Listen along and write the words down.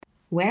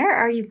Where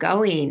are you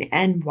going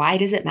and why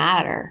does it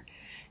matter?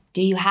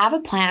 Do you have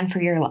a plan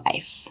for your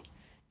life?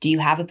 Do you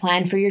have a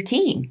plan for your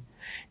team?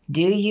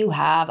 Do you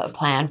have a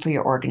plan for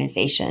your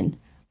organization?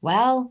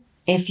 Well,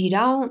 if you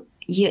don't,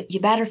 you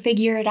better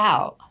figure it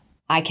out.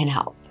 I can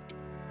help.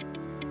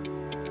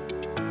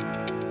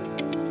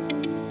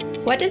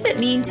 What does it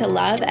mean to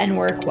love and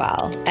work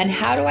well? And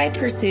how do I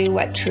pursue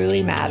what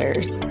truly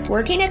matters?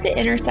 Working at the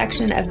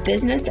intersection of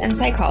business and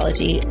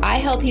psychology, I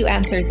help you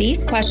answer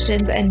these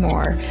questions and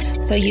more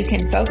so you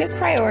can focus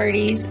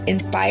priorities,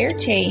 inspire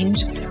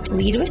change,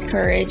 lead with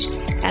courage,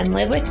 and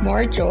live with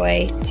more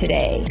joy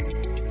today.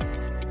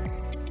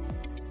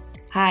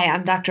 Hi,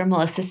 I'm Dr.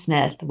 Melissa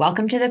Smith.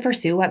 Welcome to the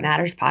Pursue What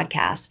Matters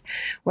podcast,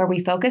 where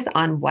we focus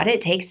on what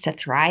it takes to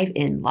thrive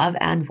in love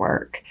and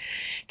work.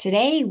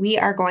 Today, we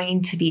are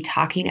going to be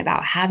talking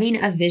about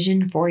having a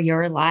vision for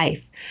your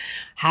life,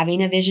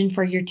 having a vision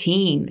for your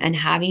team, and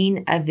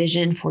having a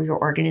vision for your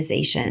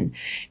organization,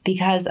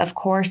 because of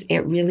course,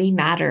 it really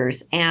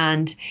matters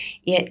and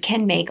it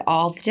can make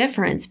all the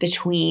difference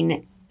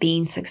between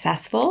being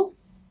successful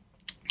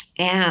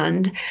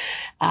and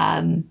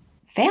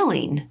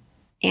failing,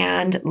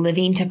 and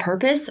living to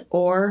purpose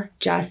or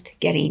just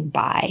getting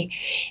by.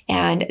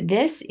 And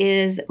this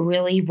is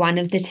really one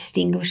of the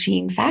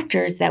distinguishing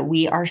factors that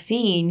we are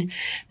seeing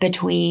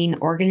between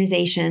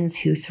organizations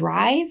who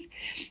thrive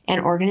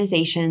and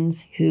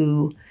organizations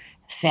who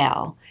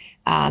fail.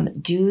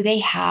 Do they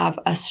have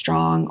a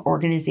strong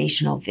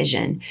organizational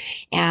vision?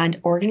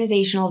 And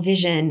organizational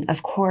vision,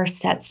 of course,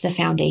 sets the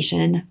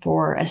foundation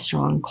for a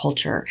strong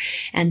culture.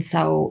 And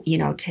so,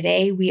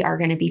 today we are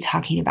going to be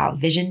talking about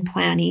vision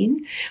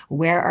planning.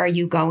 Where are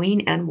you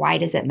going and why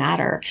does it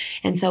matter?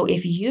 And so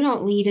if you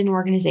don't lead an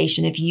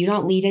organization, if you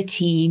don't lead a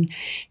team,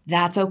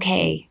 that's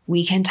okay.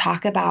 We can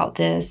talk about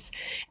this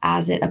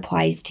as it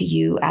applies to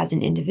you as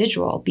an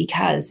individual,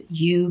 because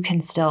you can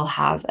still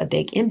have a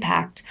big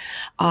impact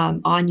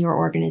on your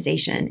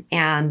organization.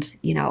 And,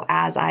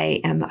 as I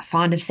am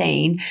fond of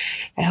saying,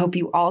 I hope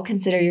you all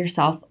consider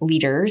yourself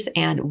leaders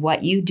and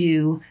what you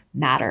do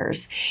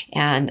matters.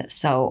 And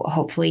so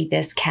hopefully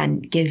this can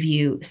give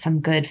you some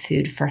good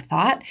food for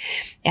thought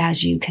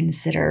as you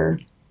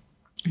consider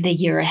the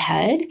year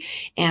ahead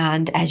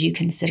and as you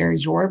consider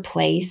your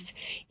place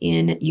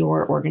in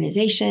your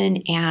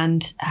organization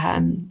and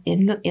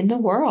in the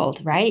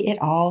world, right? It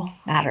all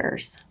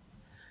matters.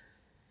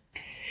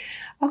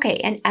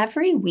 Okay, and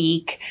every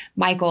week,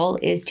 my goal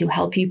is to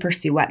help you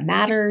pursue what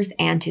matters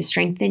and to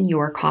strengthen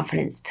your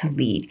confidence to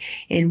lead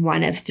in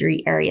one of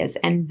three areas.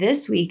 And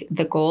this week,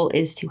 the goal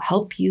is to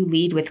help you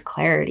lead with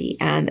clarity.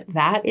 And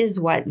that is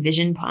what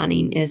vision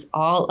planning is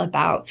all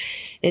about,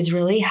 is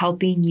really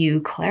helping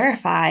you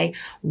clarify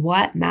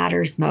what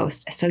matters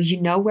most. So you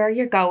know where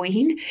you're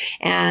going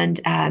and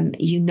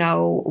you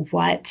know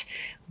what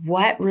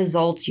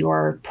results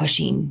you're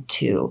pushing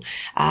to,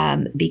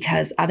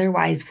 because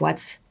otherwise,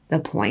 what's the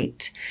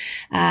point?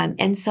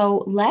 And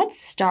so let's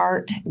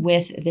start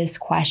with this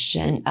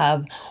question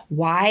of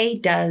why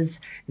does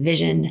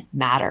vision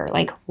matter?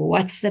 Like,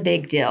 what's the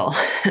big deal?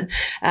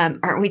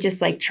 Aren't we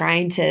just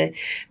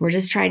we're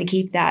just trying to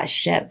keep that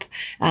ship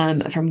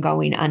from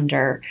going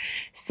under?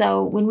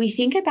 So when we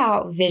think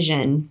about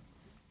vision,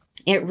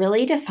 it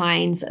really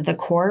defines the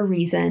core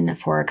reason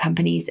for a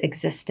company's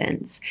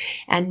existence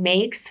and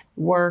makes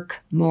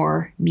work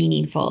more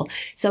meaningful.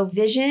 So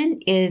vision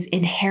is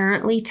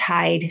inherently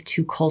tied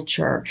to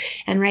culture.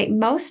 And right,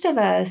 most of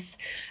us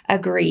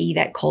agree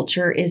that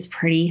culture is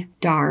pretty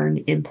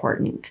darn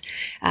important.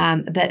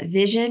 But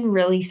vision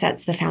really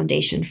sets the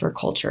foundation for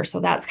culture. So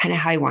that's kind of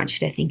how I want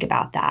you to think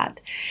about that.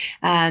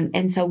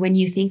 And so when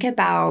you think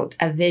about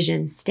a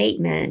vision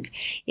statement,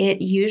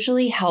 it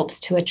usually helps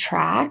to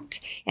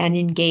attract and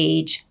engage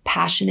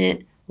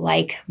passionate,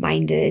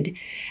 like-minded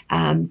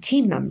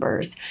team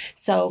members.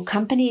 So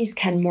companies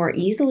can more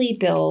easily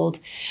build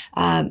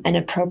an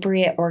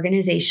appropriate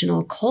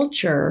organizational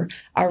culture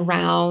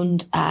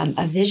around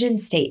a vision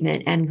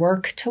statement and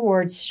work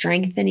towards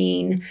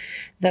strengthening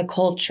the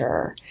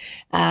culture.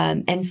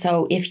 And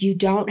so if you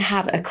don't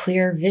have a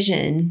clear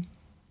vision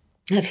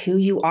of who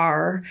you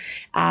are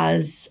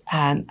as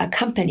a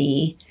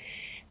company,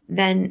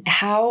 then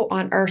how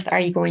on earth are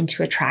you going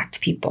to attract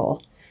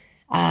people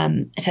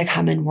to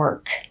come and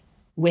work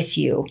with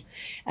you?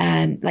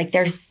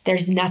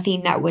 There's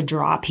nothing that would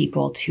draw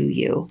people to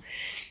you.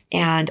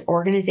 And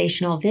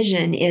organizational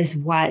vision is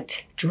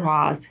what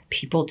draws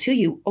people to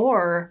you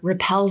or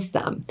repels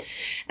them.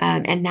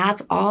 And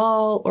that's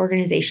all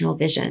organizational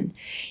vision.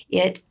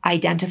 It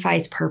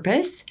identifies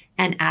purpose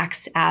and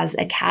acts as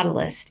a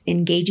catalyst,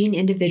 engaging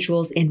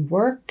individuals in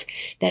work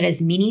that is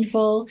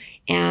meaningful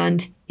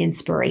and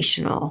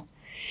inspirational.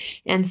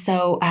 And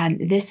so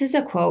this is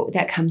a quote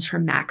that comes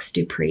from Max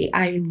De Pree.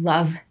 I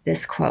love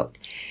this quote.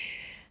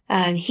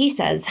 He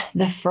says,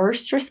 the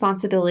first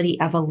responsibility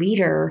of a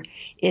leader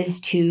is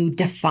to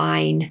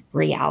define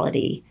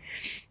reality.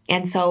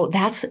 And so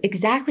that's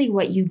exactly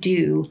what you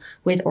do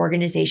with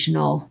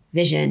organizational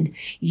vision.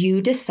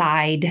 You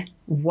decide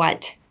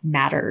what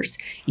matters.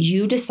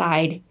 You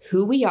decide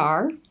who we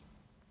are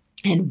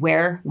and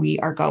where we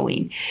are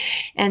going.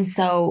 And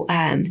so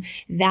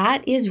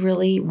that is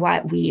really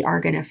what we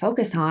are going to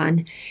focus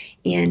on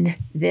in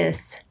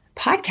this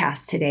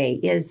podcast today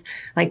is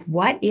like,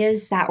 what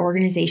is that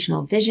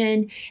organizational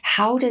vision?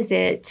 How does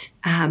it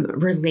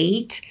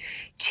relate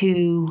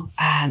to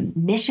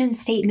mission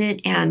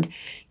statement and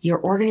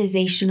your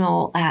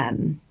organizational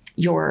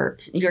your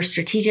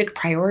strategic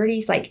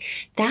priorities? Like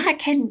that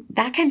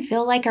can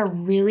feel like a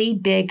really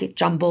big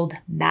jumbled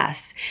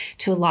mess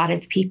to a lot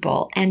of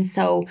people. And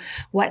so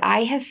what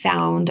I have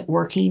found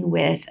working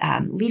with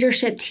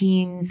leadership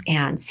teams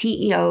and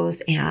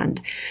CEOs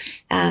and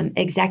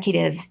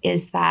executives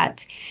is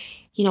that,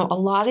 a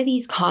lot of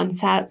these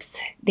concepts,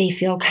 they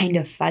feel kind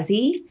of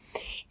fuzzy,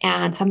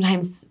 and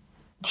sometimes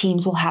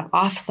teams will have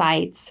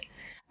offsites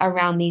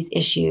around these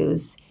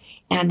issues,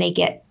 and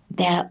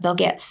they'll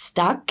get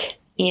stuck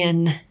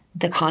in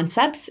the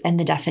concepts and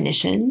the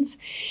definitions,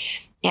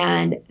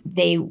 and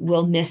they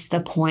will miss the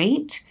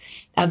point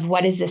of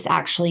what does this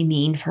actually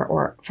mean for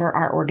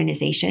our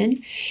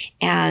organization,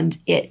 and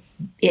it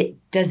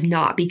does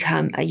not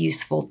become a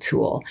useful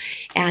tool.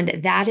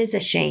 And that is a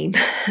shame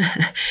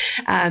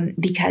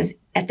because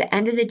at the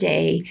end of the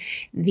day,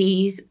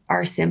 these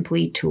are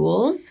simply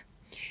tools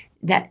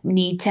that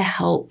need to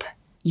help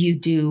you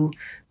do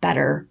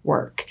better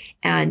work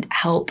and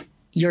help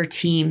your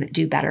team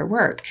do better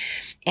work.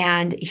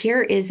 And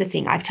here is the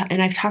thing.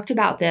 I've talked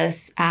about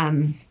this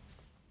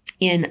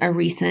in a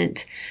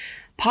recent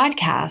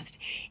podcast.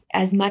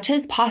 As much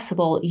as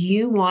possible,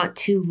 you want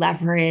to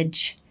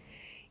leverage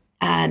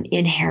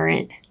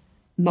inherent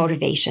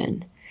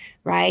motivation,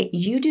 right?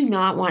 You do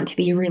not want to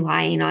be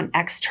relying on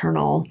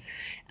external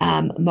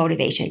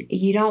motivation.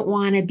 You don't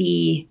want to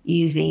be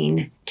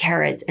using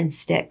carrots and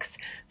sticks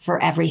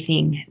for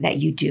everything that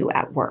you do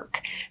at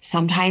work.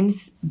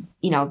 Sometimes,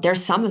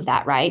 there's some of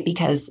that, right?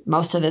 Because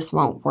most of us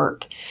won't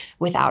work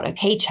without a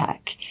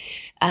paycheck.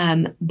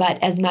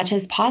 But as much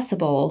as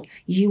possible,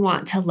 you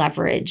want to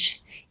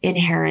leverage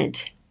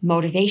inherent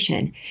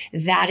motivation.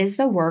 That is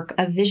the work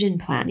of vision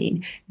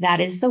planning. That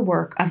is the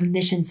work of a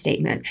mission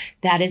statement.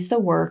 That is the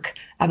work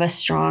of a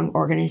strong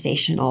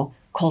organizational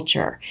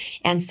culture.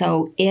 And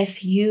so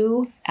if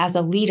you as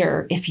a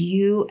leader, if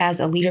you as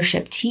a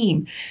leadership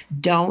team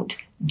don't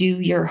do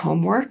your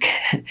homework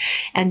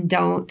and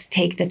don't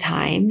take the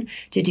time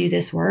to do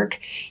this work,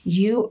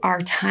 you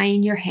are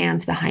tying your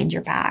hands behind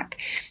your back,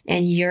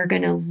 and you're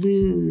going to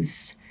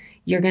lose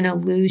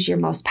your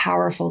most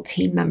powerful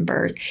team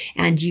members,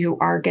 and you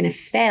are going to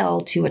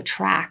fail to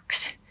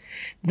attract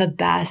the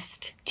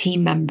best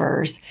team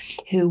members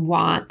who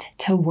want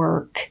to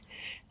work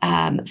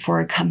for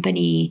a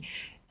company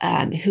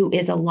who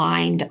is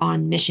aligned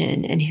on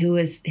mission and who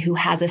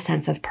has a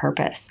sense of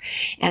purpose.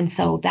 And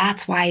so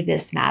that's why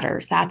this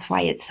matters. That's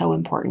why it's so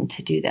important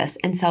to do this.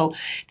 And so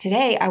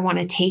today I want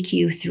to take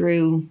you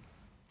through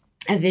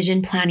a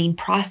vision planning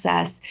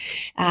process.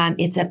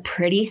 It's a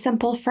pretty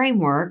simple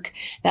framework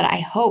that I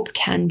hope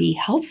can be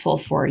helpful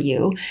for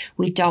you.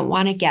 We don't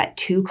want to get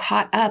too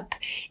caught up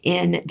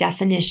in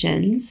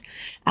definitions,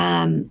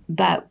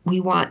 but we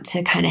want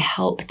to kind of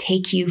help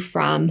take you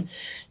from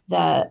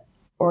the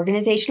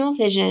organizational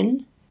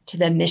vision to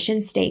the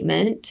mission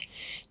statement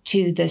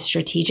to the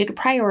strategic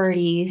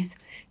priorities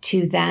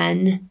to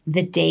then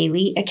the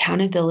daily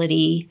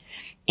accountability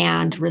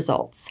and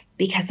results,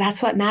 because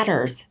that's what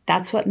matters.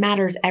 That's what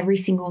matters every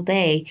single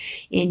day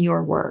in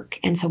your work.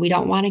 And so we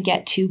don't want to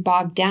get too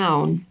bogged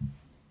down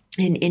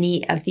in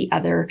any of the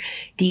other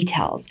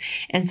details.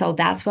 And so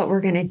that's what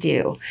we're going to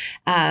do.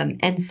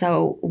 And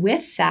so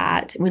with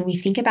that, when we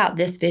think about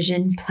this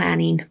vision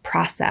planning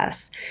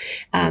process,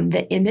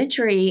 the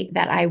imagery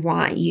that I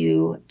want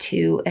you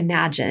to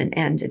imagine,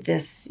 and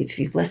this, if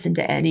you've listened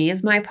to any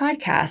of my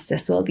podcasts,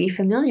 this will be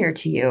familiar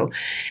to you,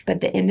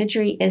 but the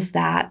imagery is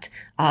that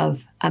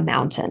of a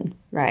mountain,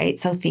 right?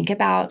 So think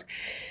about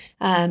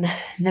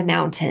the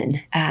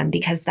mountain,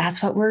 because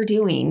that's what we're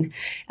doing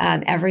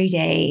every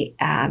day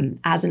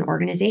as an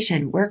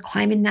organization. We're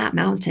climbing that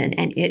mountain,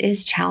 and it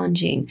is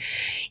challenging.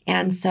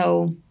 And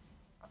so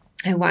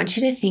I want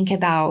you to think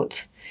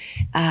about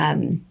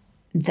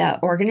the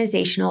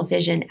organizational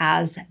vision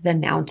as the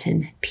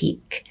mountain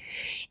peak.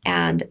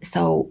 And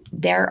so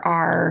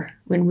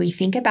when we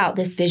think about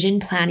this vision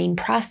planning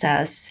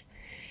process,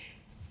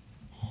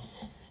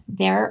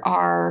 there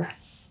are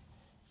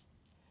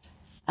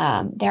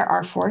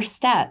 4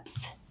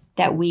 steps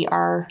that we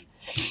are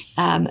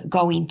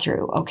going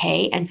through.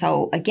 Okay. And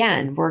so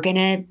again, we're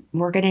going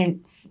to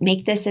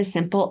make this as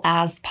simple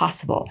as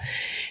possible.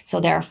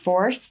 So there are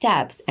 4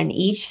 steps, and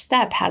each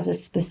step has a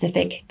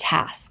specific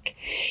task.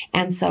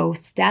 And so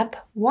step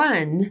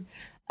 1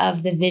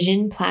 of the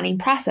vision planning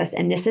process,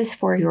 and this is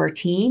for your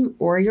team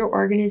or your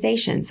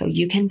organization, so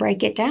you can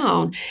break it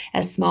down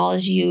as small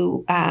as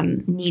you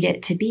need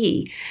it to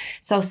be.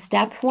 So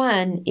step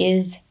 1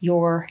 is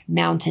your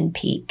mountain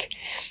peak.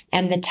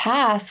 And the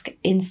task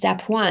in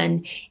step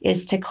 1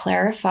 is to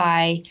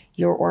clarify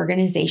your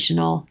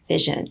organizational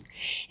vision.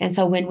 And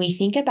so when we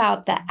think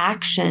about the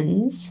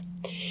actions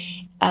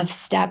of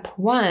step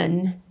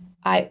 1,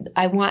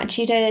 I want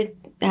you to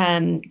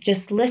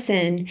just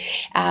listen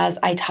as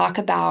I talk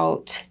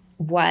about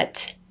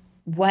what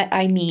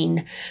I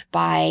mean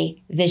by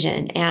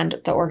vision and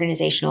the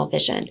organizational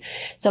vision.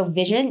 So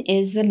vision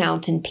is the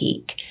mountain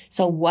peak.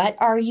 So what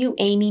are you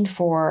aiming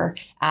for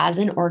as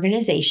an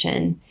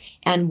organization,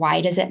 and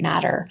why does it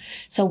matter?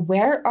 So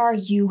where are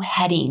you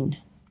heading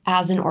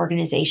as an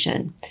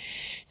organization?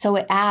 So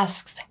it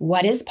asks,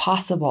 what is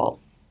possible?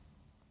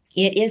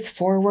 It is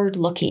forward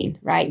looking,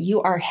 right?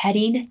 You are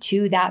heading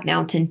to that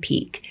mountain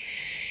peak.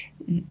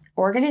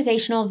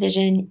 Organizational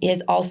vision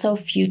is also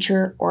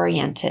future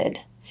oriented.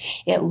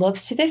 It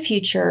looks to the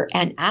future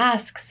and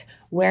asks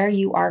where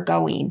you are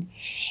going.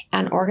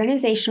 And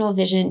organizational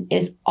vision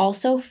is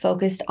also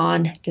focused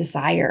on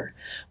desire.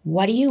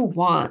 What do you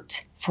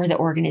want for the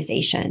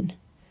organization?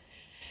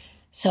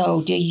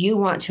 So do you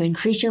want to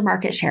increase your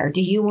market share?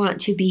 Do you want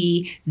to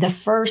be the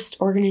first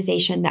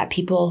organization that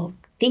people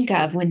think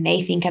of when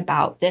they think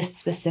about this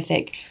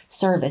specific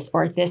service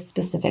or this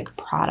specific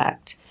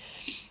product?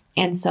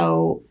 And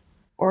so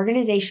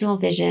organizational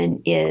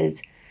vision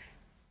is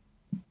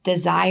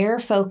desire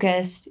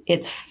focused,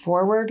 it's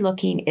forward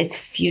looking, it's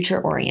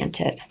future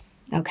oriented.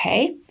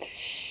 Okay.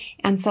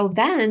 And so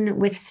then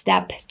with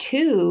step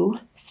two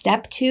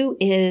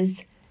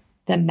is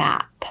the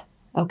map.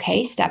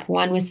 Okay. Step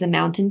one was the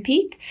mountain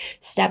peak.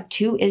 Step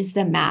two is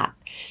the map.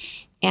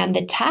 And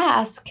the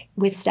task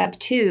with step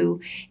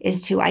two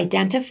is to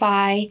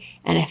identify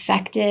an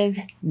effective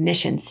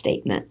mission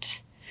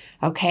statement.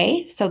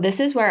 Okay. So this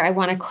is where I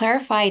want to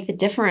clarify the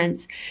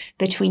difference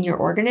between your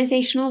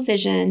organizational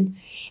vision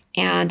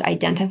and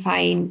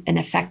identifying an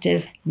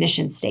effective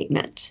mission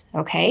statement.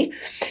 Okay.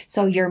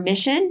 So your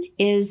mission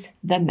is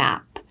the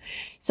map.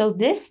 So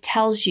this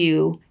tells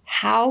you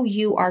how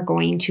you are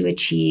going to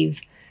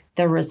achieve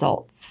the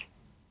results.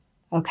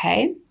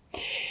 Okay.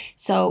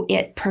 So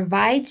it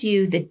provides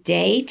you the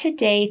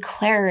day-to-day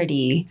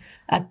clarity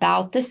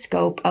about the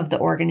scope of the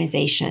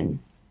organization.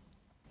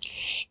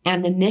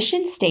 And the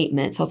mission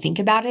statement, so think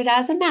about it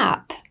as a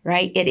map,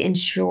 right? It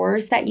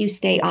ensures that you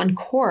stay on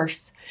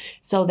course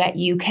so that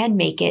you can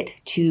make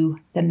it to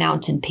the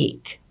mountain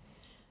peak.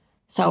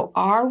 So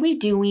are we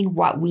doing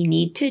what we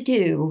need to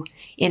do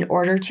in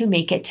order to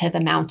make it to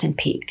the mountain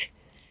peak?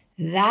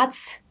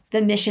 That's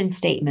the mission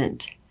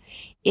statement.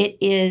 It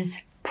is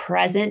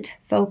present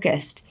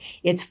focused.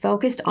 It's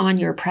focused on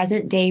your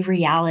present day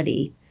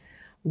reality.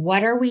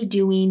 What are we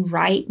doing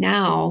right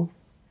now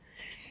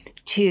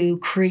to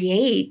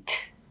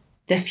create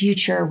the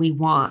future we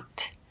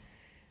want?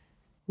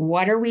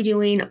 What are we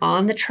doing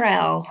on the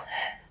trail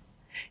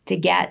to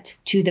get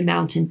to the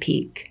mountain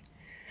peak?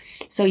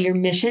 So your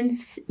mission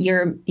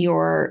statement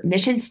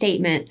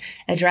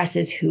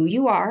addresses who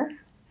you are,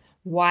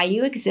 why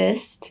you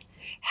exist,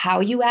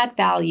 how you add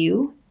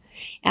value,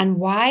 and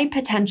why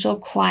potential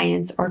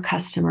clients or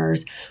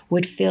customers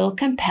would feel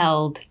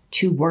compelled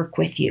to work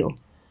with you.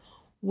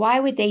 Why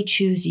would they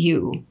choose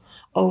you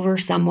over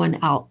someone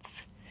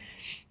else?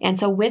 And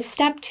so with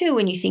step two,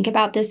 when you think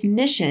about this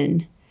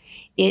mission,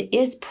 it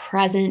is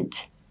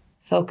present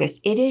focused.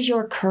 It is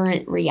your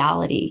current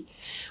reality,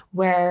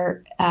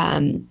 where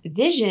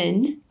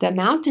vision, the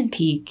mountain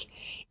peak,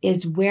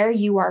 is where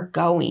you are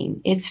going.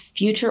 It's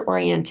future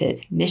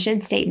oriented. Mission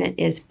statement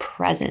is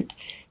present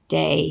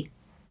day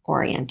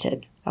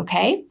oriented.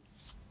 Okay.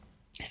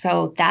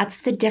 So that's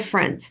the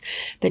difference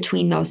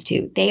between those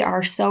two. They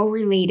are so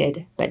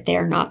related, but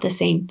they're not the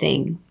same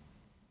thing.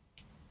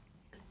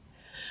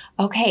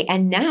 Okay,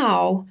 and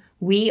now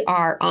we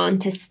are on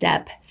to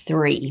step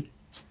three.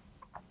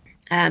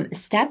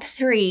 Step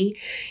three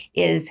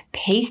is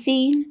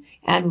pacing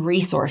and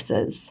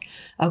resources.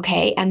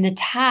 Okay, and the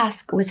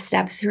task with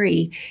step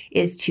three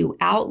is to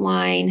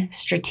outline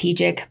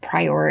strategic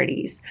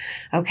priorities.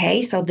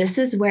 Okay, so this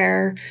is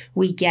where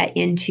we get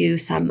into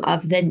some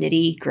of the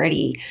nitty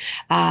gritty.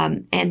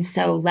 And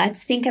so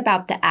let's think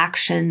about the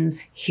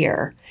actions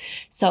here.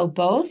 So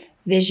both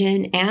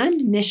vision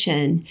and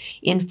mission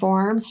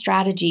inform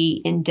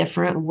strategy in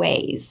different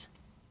ways,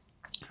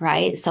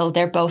 right? So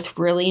they're both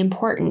really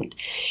important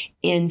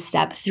in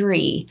step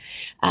three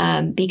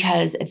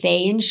because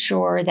they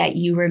ensure that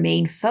you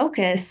remain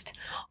focused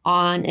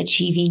on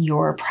achieving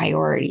your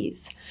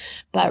priorities.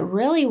 But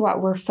really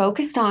what we're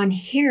focused on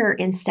here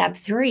in step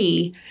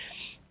three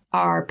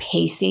are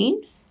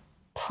pacing,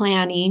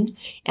 planning,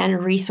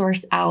 and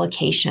resource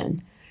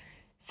allocation.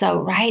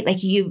 So, right,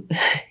 like you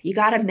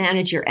got to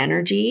manage your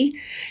energy.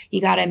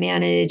 You got to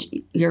manage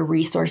your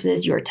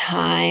resources, your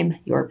time,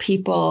 your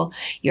people,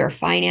 your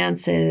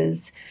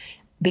finances,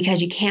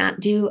 because you can't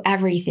do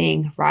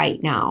everything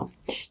right now.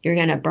 You're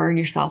going to burn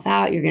yourself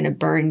out. You're going to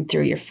burn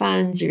through your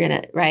funds. You're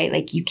going to, right?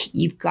 Like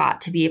you've got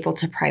to be able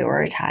to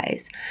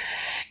prioritize.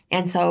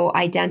 And so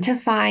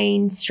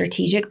identifying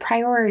strategic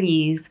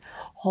priorities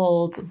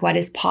holds what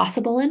is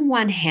possible in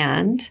one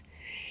hand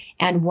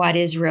and what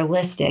is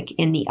realistic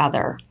in the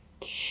other.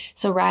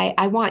 So, right,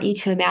 I want you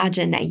to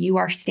imagine that you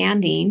are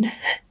standing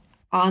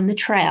on the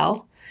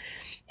trail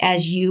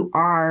as you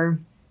are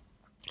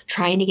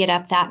trying to get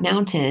up that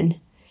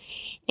mountain.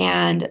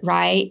 And,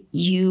 right,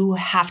 you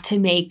have to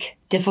make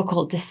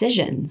difficult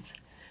decisions,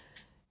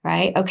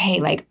 right? Okay,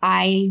 like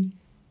I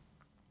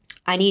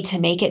need to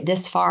make it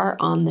this far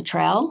on the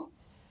trail,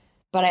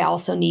 but I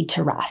also need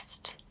to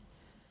rest,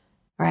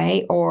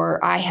 right?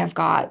 Or I have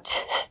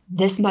got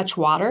this much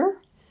water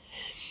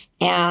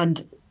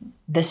and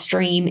the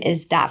stream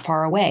is that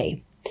far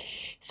away.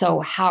 So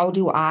how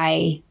do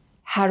I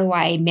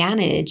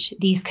manage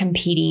these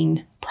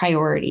competing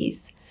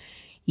priorities?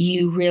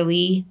 You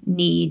really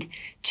need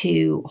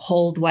to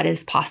hold what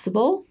is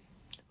possible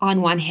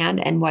on one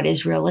hand and what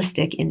is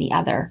realistic in the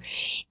other.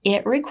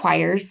 It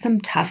requires some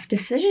tough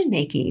decision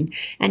making.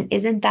 And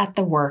isn't that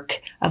the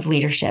work of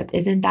leadership?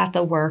 Isn't that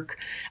the work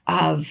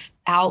of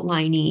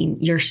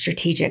outlining your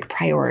strategic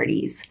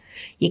priorities?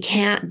 You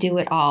can't do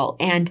it all.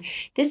 And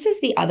this is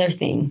the other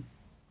thing.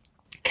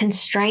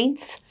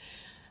 Constraints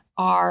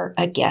are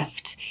a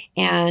gift.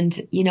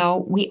 And,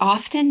 we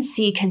often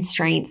see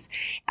constraints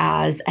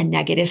as a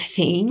negative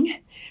thing,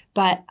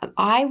 but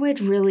I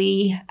would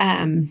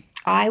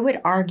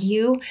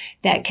argue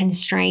that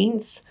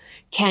constraints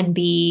can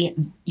be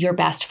your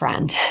best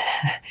friend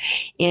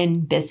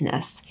in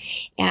business.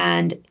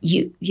 And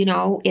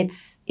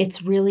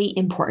it's really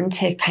important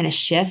to kind of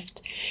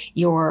shift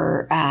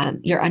your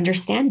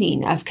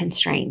understanding of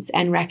constraints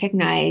and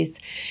recognize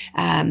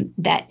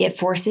that it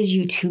forces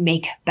you to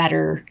make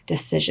better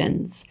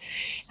decisions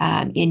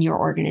in your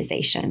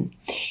organization.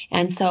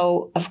 And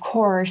so, of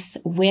course,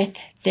 with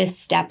this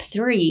step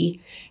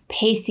 3,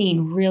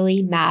 pacing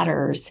really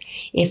matters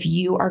if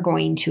you are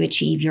going to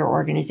achieve your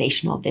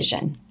organizational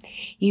vision.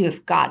 You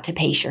have got to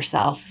pace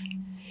yourself.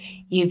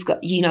 You've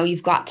got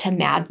to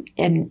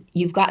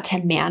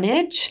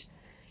manage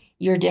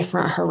your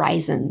different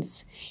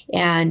horizons.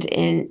 And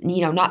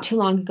not too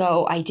long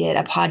ago, I did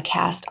a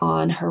podcast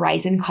on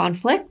horizon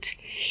conflict.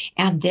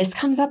 And this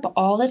comes up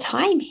all the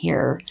time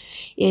here,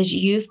 is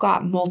you've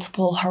got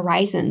multiple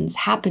horizons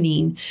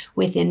happening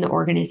within the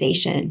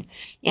organization.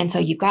 And so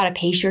you've got to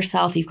pace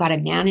yourself. You've got to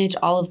manage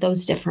all of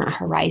those different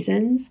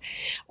horizons,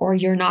 or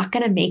you're not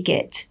going to make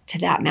it to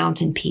that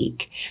mountain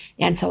peak.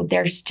 And so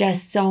there's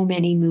just so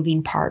many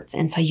moving parts.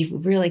 And so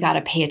you've really got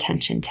to pay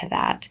attention to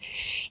that.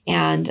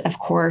 And of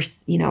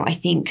course, I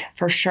think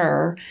for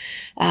sure,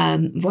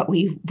 what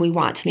we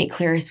want to make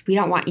clear is we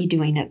don't want you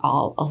doing it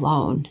all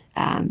alone.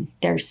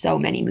 There's so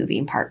many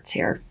moving parts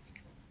here.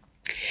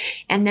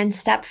 And then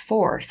step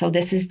 4. So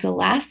this is the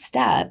last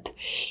step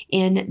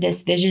in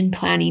this vision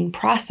planning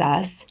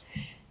process.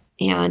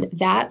 And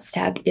that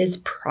step is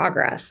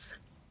progress.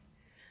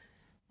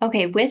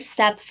 Okay, with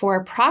step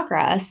 4,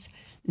 progress,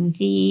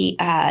 the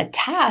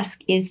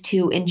task is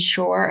to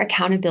ensure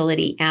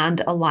accountability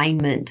and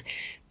alignment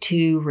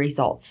to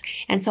results.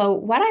 And so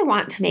what I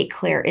want to make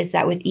clear is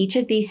that with each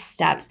of these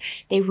steps,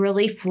 they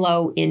really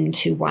flow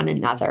into one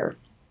another.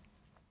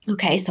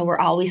 Okay, so we're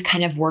always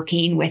kind of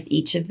working with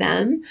each of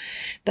them,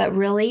 but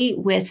really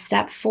with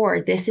step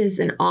 4, this is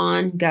an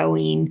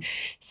ongoing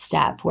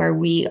step where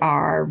we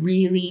are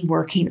really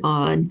working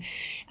on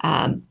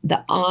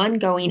the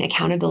ongoing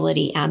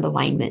accountability and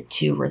alignment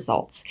to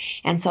results.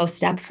 And so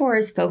step 4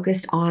 is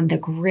focused on the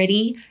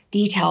gritty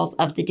details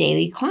of the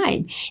daily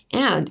climb.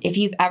 And if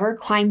you've ever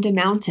climbed a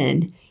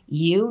mountain,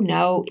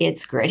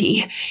 it's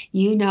gritty.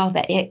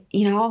 That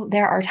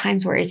there are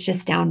times where it's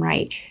just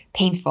downright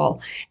painful.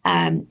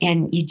 And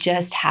you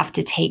just have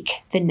to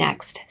take the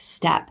next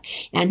step.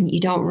 And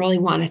you don't really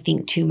want to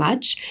think too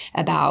much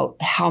about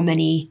how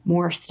many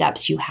more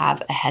steps you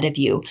have ahead of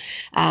you.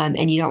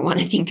 And you don't want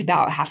to think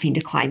about having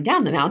to climb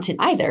down the mountain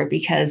either,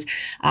 because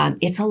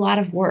it's a lot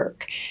of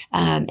work.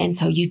 And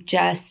so you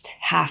just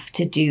have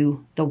to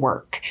do the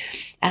work.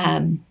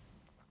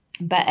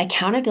 But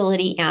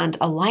accountability and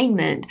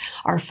alignment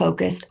are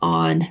focused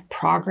on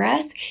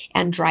progress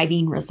and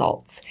driving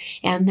results.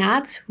 And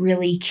that's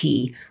really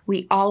key.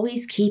 We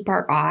always keep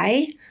our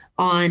eye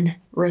on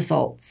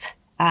results.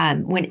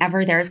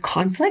 Whenever there's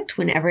conflict,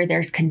 whenever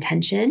there's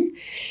contention,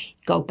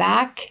 go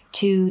back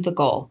to the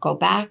goal, go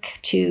back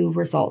to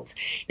results,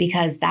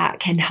 because that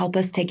can help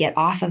us to get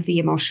off of the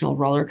emotional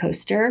roller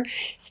coaster,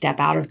 step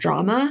out of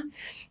drama.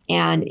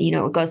 And,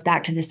 it goes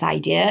back to this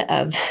idea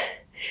of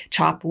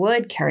chop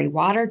wood, carry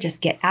water, just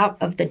get out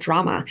of the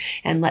drama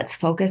and let's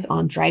focus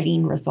on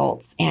driving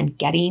results and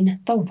getting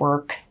the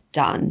work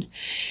done.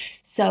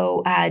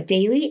 So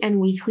daily and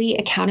weekly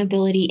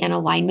accountability and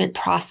alignment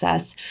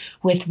process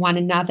with one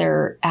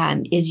another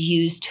is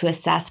used to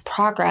assess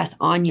progress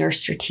on your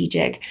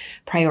strategic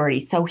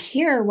priorities. So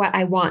here, what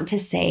I want to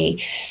say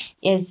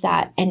is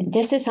that, and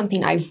this is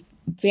something I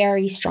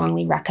very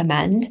strongly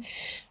recommend,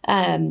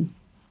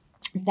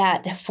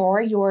 that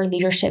for your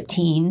leadership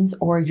teams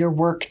or your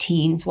work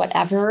teams,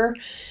 whatever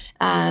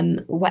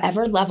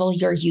level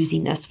you're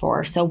using this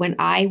for. So when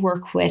I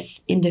work with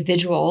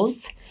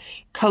individuals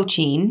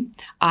coaching,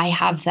 I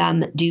have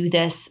them do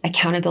this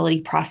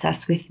accountability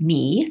process with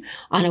me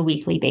on a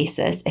weekly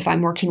basis. If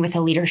I'm working with a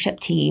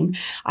leadership team,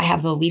 I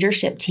have the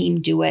leadership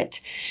team do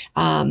it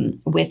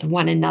with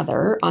one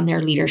another on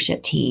their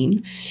leadership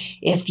team.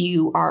 If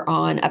you are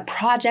on a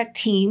project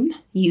team,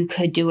 you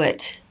could do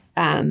it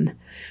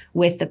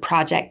with the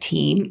project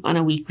team on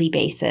a weekly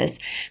basis,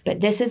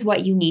 but this is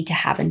what you need to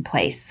have in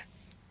place.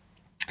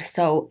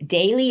 So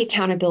daily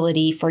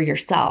accountability for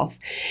yourself,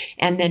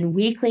 and then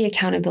weekly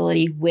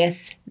accountability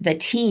with the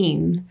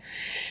team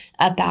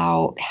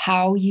about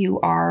how you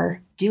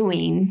are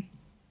doing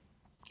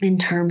in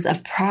terms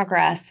of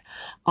progress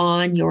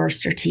on your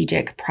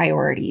strategic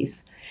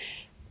priorities.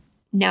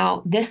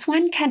 Now, this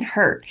one can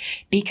hurt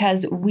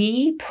because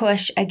we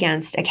push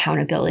against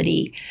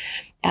accountability,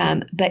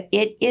 but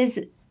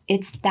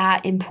it's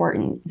that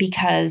important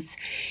because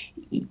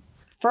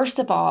first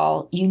of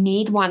all, you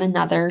need one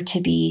another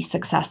to be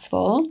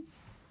successful,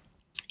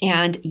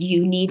 and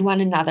you need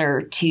one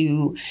another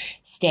to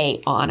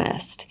stay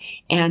honest.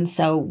 And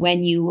so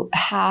when you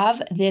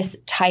have this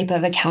type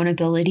of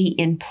accountability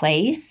in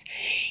place,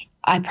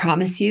 I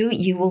promise you,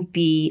 you will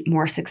be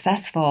more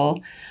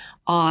successful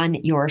on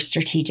your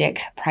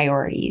strategic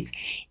priorities.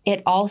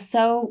 It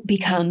also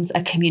becomes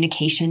a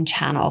communication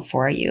channel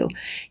for you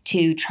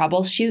to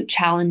troubleshoot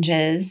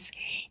challenges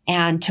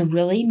and to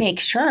really make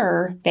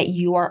sure that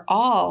you are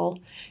all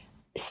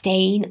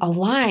staying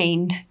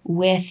aligned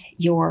with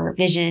your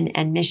vision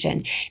and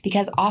mission.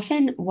 Because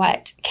often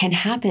what can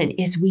happen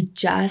is we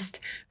just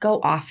go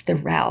off the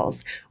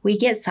rails. We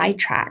get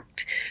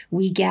sidetracked.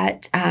 We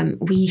get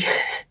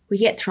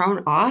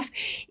thrown off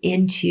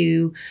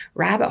into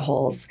rabbit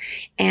holes.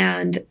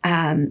 And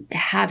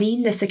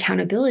having this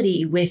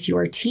accountability with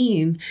your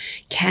team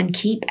can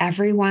keep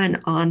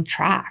everyone on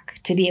track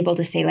to be able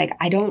to say, like,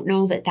 I don't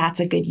know that that's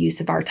a good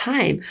use of our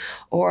time.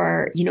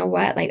 Or, you know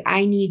what, like,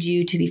 I need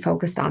you to be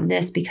focused on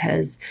this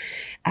because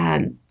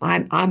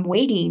I'm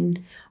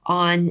waiting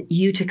on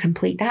you to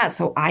complete that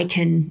so I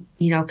can,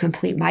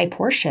 complete my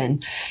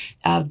portion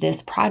of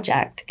this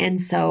project. And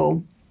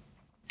so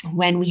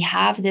when we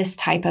have this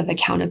type of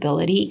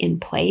accountability in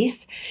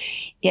place,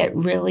 it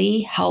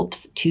really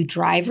helps to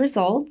drive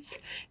results,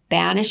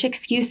 banish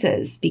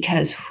excuses,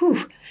 because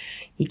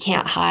you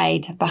can't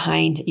hide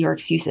behind your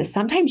excuses.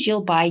 Sometimes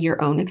you'll buy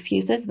your own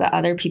excuses, but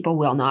other people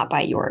will not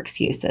buy your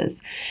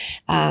excuses.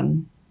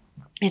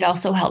 It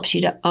also helps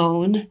you to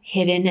own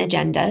hidden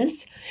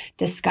agendas,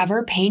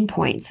 discover pain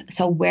points.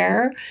 So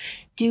where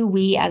do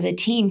we as a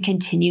team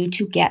continue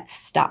to get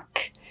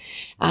stuck?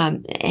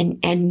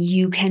 And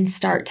you can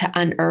start to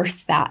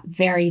unearth that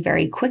very,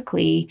 very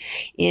quickly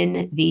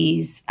in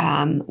these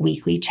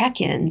weekly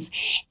check-ins.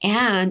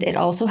 And it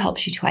also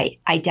helps you to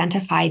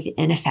identify the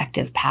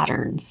ineffective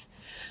patterns.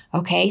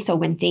 Okay, so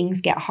when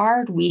things get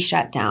hard, we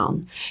shut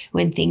down.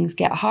 When things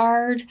get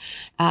hard,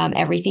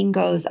 everything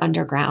goes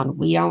underground.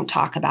 We don't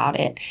talk about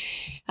it.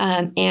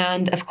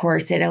 And of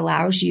course, it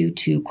allows you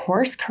to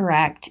course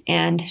correct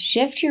and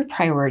shift your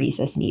priorities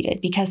as needed,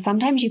 because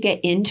sometimes you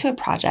get into a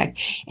project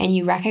and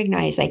you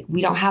recognize, like,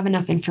 we don't have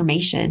enough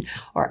information,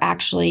 or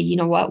actually, you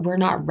know what, we're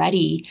not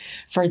ready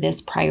for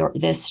this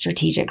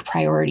strategic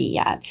priority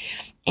yet.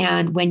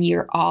 And when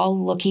you're all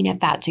looking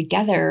at that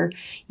together,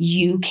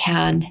 you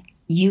can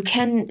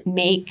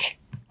make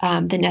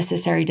the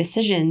necessary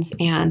decisions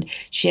and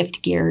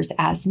shift gears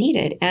as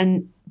needed.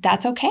 And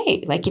that's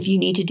okay. Like, if you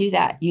need to do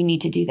that, you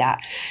need to do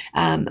that.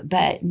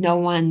 But no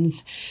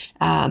one's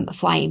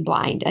flying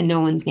blind, and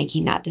no one's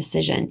making that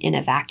decision in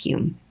a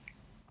vacuum.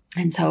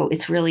 And so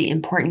it's really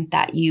important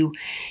that you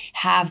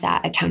have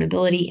that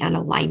accountability and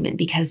alignment,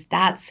 because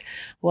that's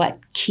what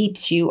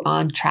keeps you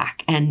on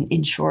track and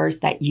ensures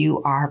that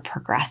you are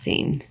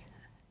progressing.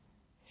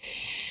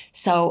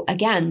 So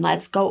again,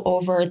 let's go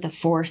over the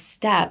 4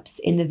 steps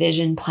in the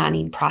vision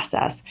planning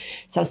process.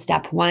 So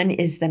step 1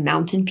 is the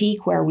mountain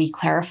peak, where we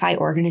clarify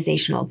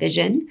organizational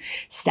vision.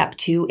 Step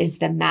 2 is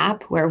the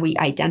map, where we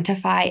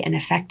identify an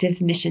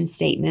effective mission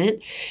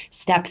statement.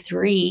 Step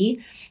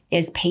 3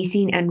 is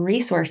pacing and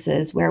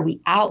resources, where we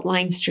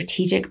outline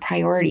strategic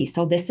priorities.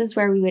 So this is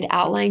where we would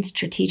outline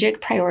strategic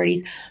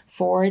priorities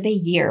for the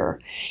year.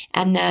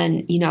 And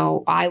then,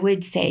 I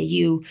would say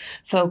you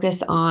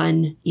focus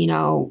on,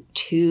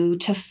 2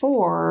 to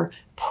 4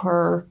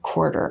 per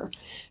quarter,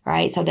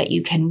 right? So that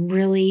you can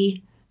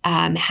really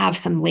have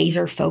some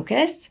laser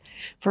focus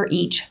for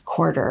each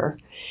quarter.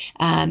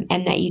 And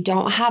that you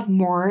don't have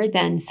more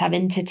than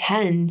 7 to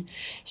 10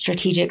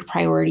 strategic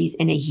priorities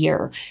in a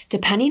year,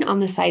 depending on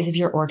the size of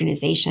your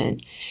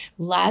organization.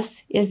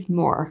 Less is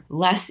more,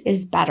 less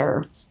is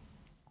better.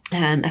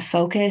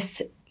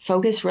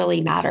 Focus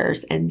really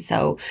matters. And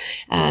so,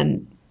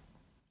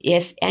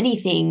 if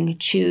anything,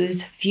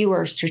 choose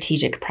fewer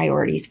strategic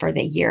priorities for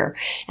the year.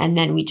 And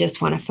then we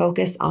just want to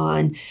focus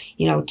on,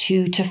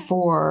 2 to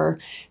 4,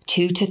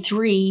 2 to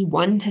 3,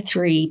 1 to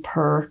 3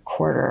 per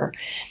quarter.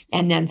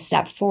 And then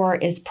step 4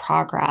 is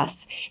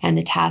progress. And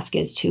the task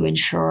is to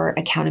ensure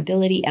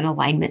accountability and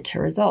alignment to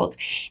results.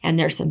 And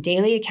there's some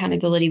daily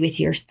accountability with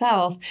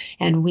yourself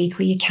and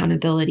weekly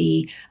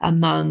accountability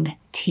among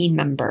team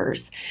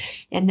members.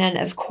 And then,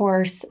 of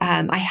course,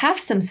 I have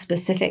some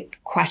specific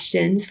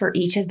questions for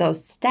each of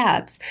those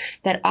steps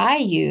that I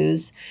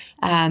use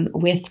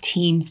with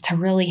teams to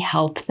really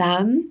help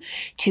them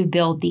to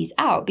build these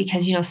out.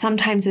 Because,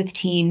 sometimes with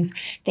teams,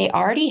 they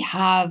already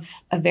have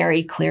a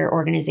very clear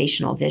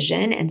organizational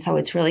vision. And so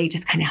it's really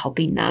just kind of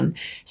helping them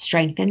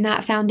strengthen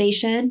that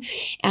foundation.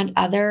 And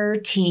other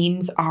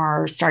teams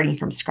are starting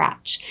from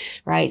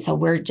scratch, right? So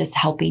we're just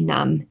helping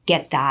them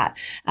get that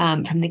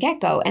from the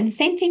get-go. And the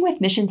same thing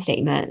with mission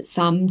statement.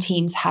 Some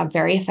teams have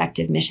very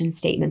effective mission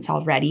statements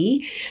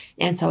already.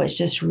 And so it's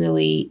just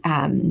really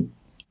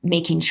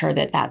making sure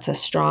that that's a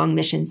strong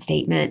mission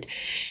statement.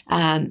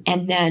 And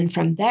then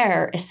from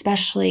there,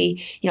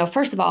 especially,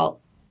 first of all,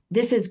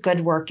 this is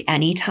good work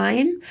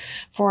anytime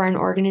for an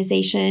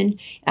organization.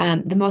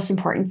 The most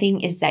important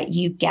thing is that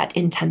you get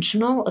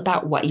intentional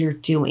about what you're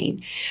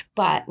doing.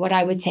 But what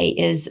I would say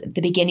is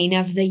the beginning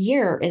of the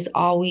year is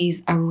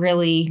always a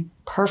really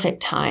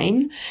perfect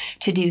time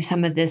to do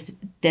some of this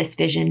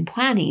vision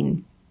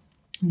planning,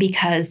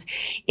 because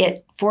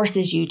it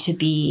forces you to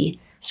be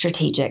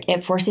strategic.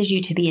 It forces you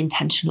to be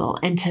intentional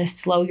and to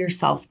slow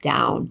yourself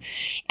down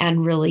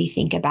and really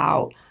think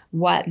about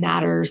what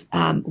matters.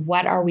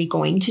 What are we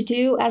going to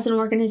do as an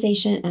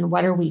organization, and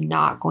what are we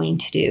not going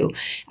to do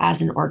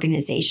as an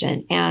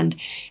organization? And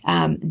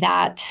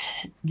that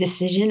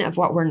decision of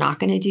what we're not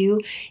going to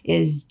do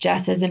is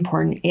just as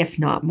important, if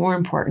not more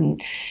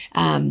important,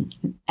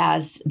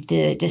 as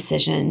the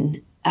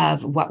decision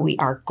of what we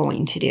are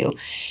going to do.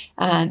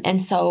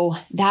 And so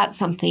that's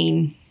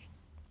something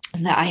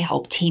that I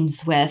help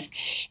teams with.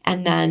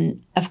 And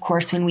then, of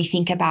course, when we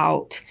think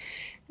about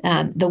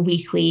the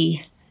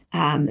weekly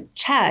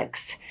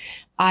checks,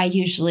 I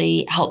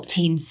usually help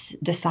teams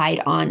decide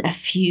on a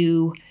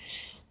few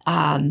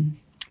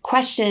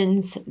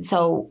questions.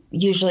 So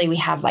usually we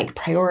have like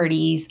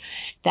priorities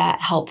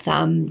that help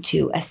them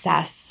to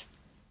assess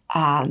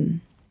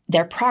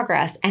their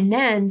progress. And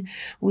then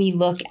we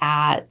look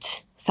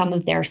at some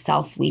of their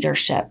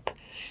self-leadership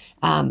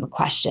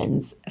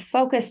questions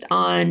focused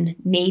on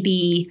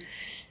maybe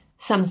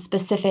some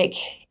specific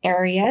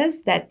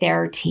areas that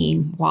their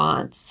team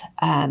wants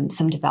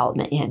some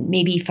development in,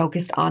 maybe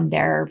focused on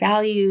their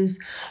values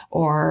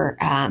or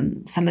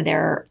some of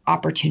their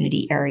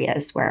opportunity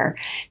areas where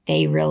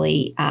they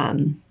really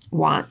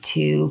want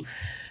to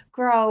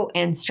grow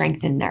and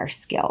strengthen their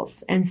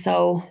skills. And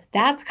so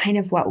that's kind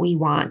of what we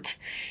want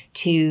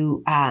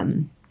to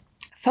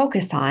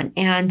focus on.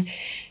 And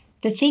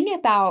the thing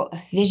about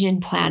vision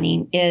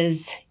planning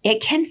is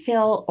it can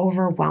feel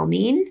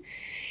overwhelming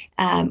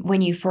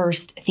when you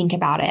first think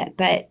about it,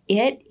 but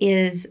it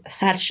is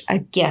such a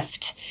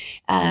gift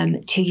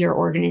to your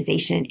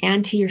organization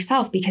and to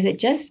yourself, because it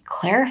just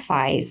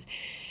clarifies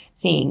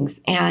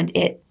things, and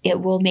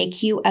it will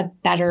make you a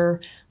better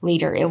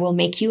leader. It will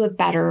make you a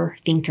better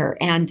thinker,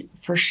 and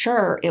for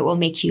sure, it will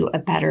make you a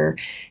better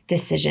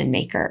decision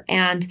maker.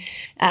 And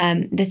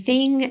the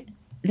thing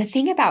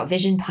about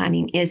vision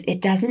planning is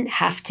it doesn't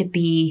have to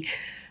be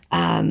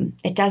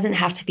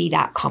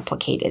that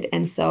complicated.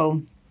 And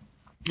so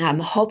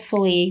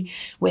hopefully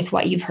with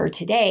what you've heard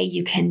today,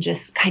 you can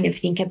just kind of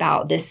think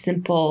about this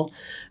simple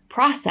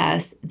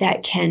process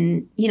that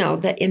can,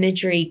 the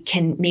imagery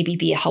can maybe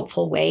be a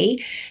helpful way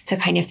to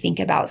kind of think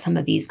about some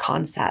of these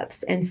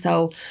concepts. And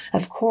so,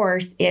 of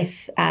course,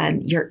 if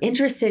you're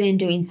interested in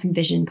doing some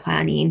vision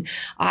planning,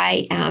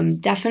 I am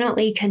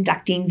definitely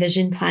conducting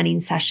vision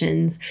planning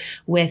sessions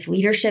with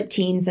leadership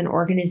teams and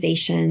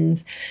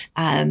organizations.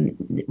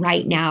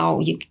 Right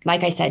now,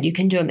 like I said, you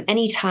can do them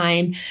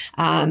anytime.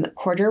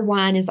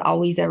 Q1 is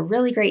always a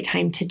really great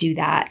time to do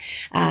that.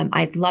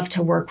 I'd love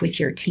to work with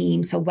your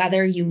team. So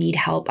whether you need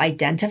help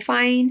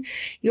identifying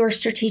your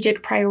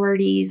strategic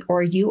priorities,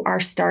 or you are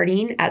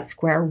starting at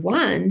square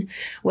one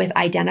with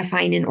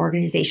identifying an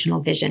organizational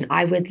vision,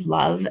 I would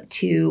love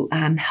to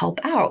help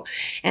out.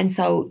 And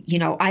so,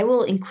 I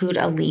will include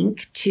a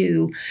link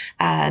to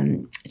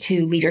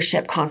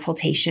leadership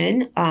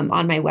consultation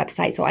on my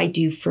website. So I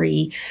do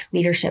free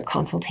leadership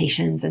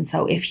consultations. And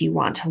so if you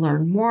want to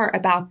learn more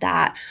about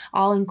that,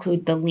 I'll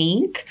include the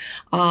link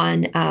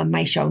on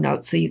my show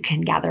notes so you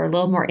can gather a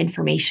little more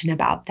information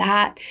about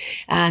that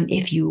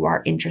if you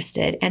are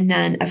interested. And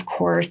then, of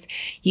course,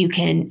 you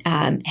can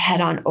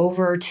head on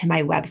over to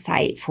my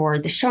website for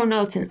the show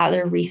notes and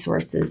other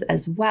resources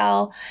as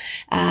well.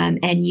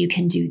 And you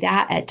can do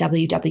that at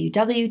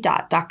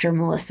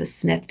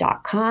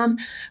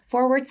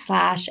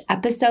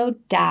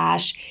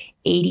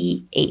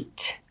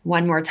www.drmelissasmith.com/episode-88.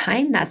 One more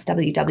time, that's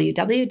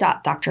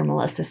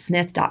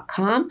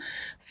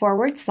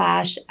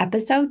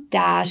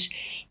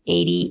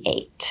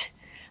www.drmelissasmith.com/episode-88.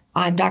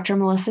 I'm Dr.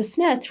 Melissa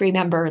Smith.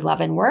 Remember, love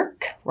and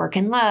work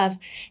and love.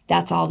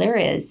 That's all there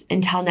is.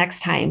 Until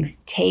next time,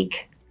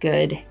 take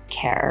good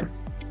care.